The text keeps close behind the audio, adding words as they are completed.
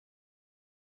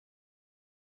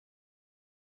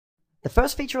The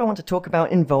first feature I want to talk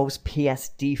about involves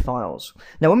Psd files.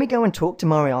 Now when we go and talk to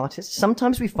Mari artists,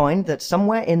 sometimes we find that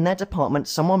somewhere in their department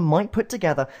someone might put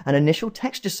together an initial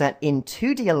texture set in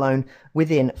 2D alone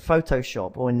within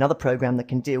Photoshop or another program that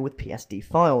can deal with Psd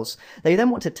files. They then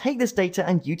want to take this data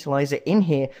and utilize it in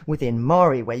here within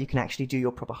Mari, where you can actually do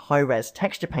your proper high-res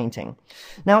texture painting.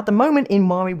 Now at the moment in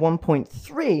Mari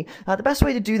 1.3, the best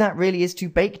way to do that really is to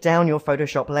bake down your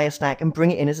Photoshop layer stack and bring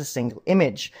it in as a single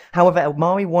image. However,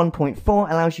 Mari 1.4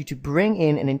 allows you to bring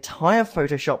in an entire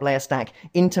Photoshop layer stack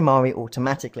into Mari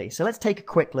automatically. So let's take a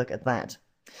quick look at that.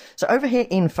 So over here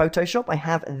in Photoshop, I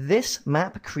have this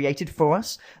map created for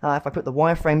us. If I put the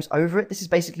wireframes over it, this is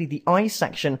basically the eye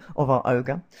section of our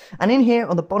ogre. And in here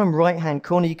on the bottom right hand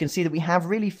corner, you can see that we have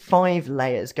really 5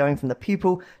 layers going from the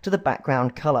pupil to the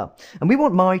background color. And we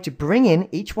want Mari to bring in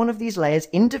each one of these layers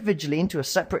individually into a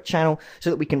separate channel so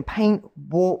that we can paint,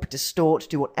 warp, distort,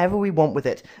 do whatever we want with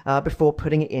it before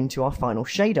putting it into our final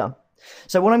shader.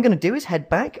 So what I'm going to do is head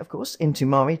back, of course, into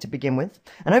Mari to begin with.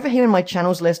 And over here in my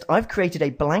channels list, I've created a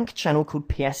blank channel called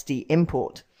Psd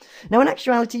Import. Now in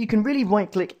actuality, you can really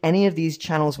right click any of these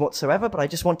channels whatsoever, but I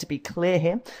just want to be clear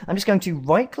here. I'm just going to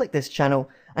right click this channel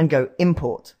and go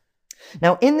Import.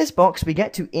 Now in this box we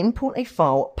get to import a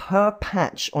file per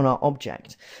patch on our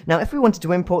object. Now if we wanted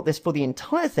to import this for the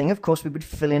entire thing, of course we would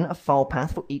fill in a file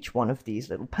path for each one of these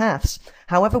little paths.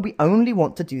 However, we only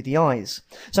want to do the eyes.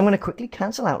 So I'm going to quickly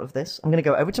cancel out of this. I'm going to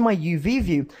go over to my UV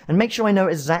view and make sure I know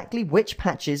exactly which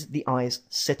patches the eyes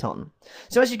sit on.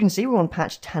 So as you can see, we're on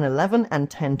patch 1011 and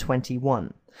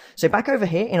 1021. So back over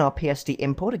here in our Psd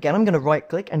import, again I'm going to right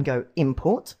click and go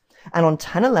Import. And on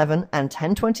 1011 and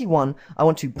 1021, I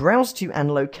want to browse to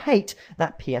and locate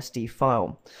that Psd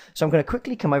file. So I'm going to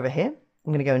quickly come over here.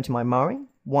 I'm going to go into my Mari,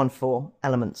 1.4,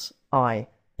 Elements, Eye,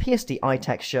 Psd Eye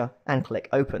Texture, and click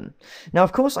Open. Now,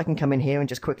 of course, I can come in here and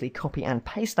just quickly copy and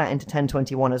paste that into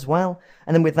 1021 as well.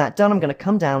 And then with that done, I'm going to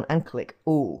come down and click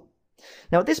All.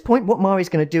 Now at this point, what Mari is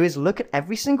going to do is look at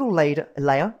every single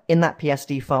layer in that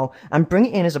Psd file and bring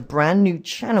it in as a brand new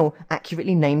channel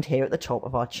accurately named here at the top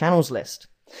of our channels list.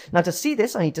 Now to see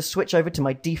this, I need to switch over to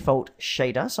my default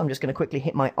shader, so I'm just going to quickly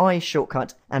hit my eye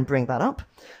shortcut and bring that up.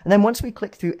 And then once we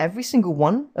click through every single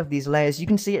one of these layers, you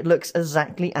can see it looks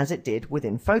exactly as it did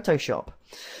within Photoshop.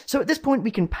 So at this point,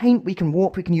 we can paint, we can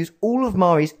warp, we can use all of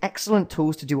Mari's excellent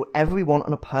tools to do whatever we want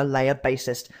on a per layer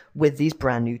basis with these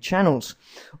brand new channels.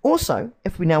 Also,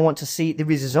 if we now want to see the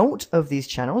result of these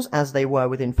channels as they were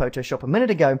within Photoshop a minute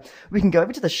ago, we can go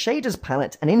over to the shaders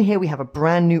palette, and in here we have a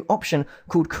brand new option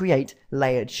called Create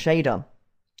Layered Shader.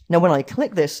 Now when I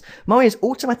click this, Mari is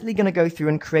automatically going to go through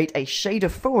and create a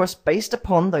shader for us based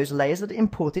upon those layers that are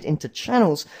imported into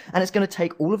channels, and it's going to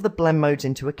take all of the blend modes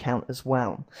into account as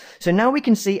well. So now we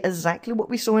can see exactly what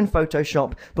we saw in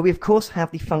Photoshop, but we of course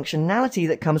have the functionality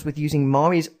that comes with using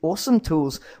Mari's awesome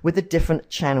tools with the different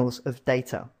channels of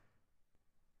data.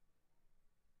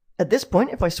 At this point,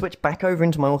 if I switch back over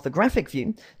into my orthographic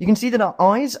view, you can see that our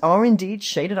eyes are indeed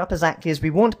shaded up exactly as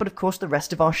we want, but of course the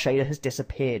rest of our shader has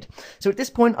disappeared. So at this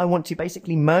point, I want to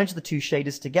basically merge the two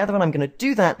shaders together, and I'm going to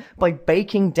do that by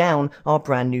baking down our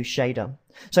brand new shader.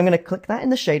 So I'm going to click that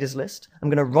in the shaders list. I'm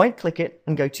going to right click it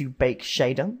and go to Bake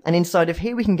Shader. And inside of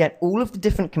here, we can get all of the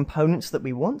different components that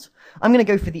we want. I'm going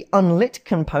to go for the unlit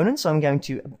component. So I'm going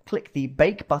to click the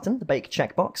Bake button, the Bake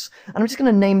checkbox. And I'm just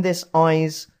going to name this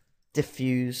Eyes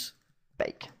Diffuse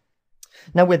Bake.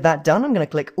 Now with that done, I'm going to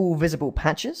click All Visible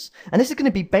Patches, and this is going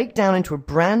to be baked down into a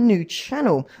brand new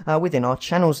channel within our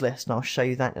channels list, and I'll show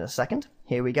you that in a second.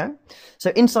 Here we go.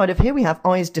 So inside of here we have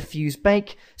Eyes Diffuse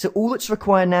Bake, so all that's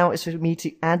required now is for me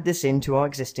to add this into our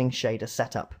existing shader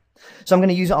setup. So I'm going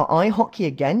to use our eye hotkey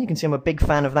again. You can see I'm a big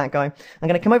fan of that guy. I'm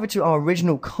going to come over to our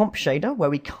original comp shader where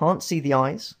we can't see the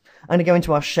eyes. I'm going to go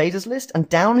into our shaders list, and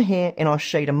down here in our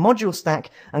shader module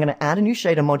stack, I'm going to add a new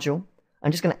shader module.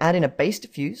 I'm just going to add in a base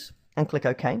diffuse and click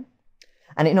OK.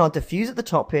 And in our diffuse at the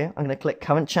top here, I'm going to click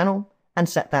Current Channel and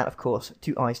set that, of course,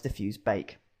 to Eyes Diffuse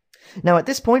Bake. Now at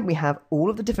this point, we have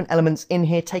all of the different elements in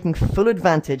here taking full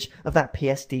advantage of that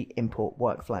Psd import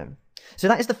workflow. So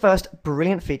that is the first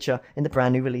brilliant feature in the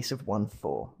brand new release of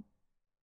 1.4.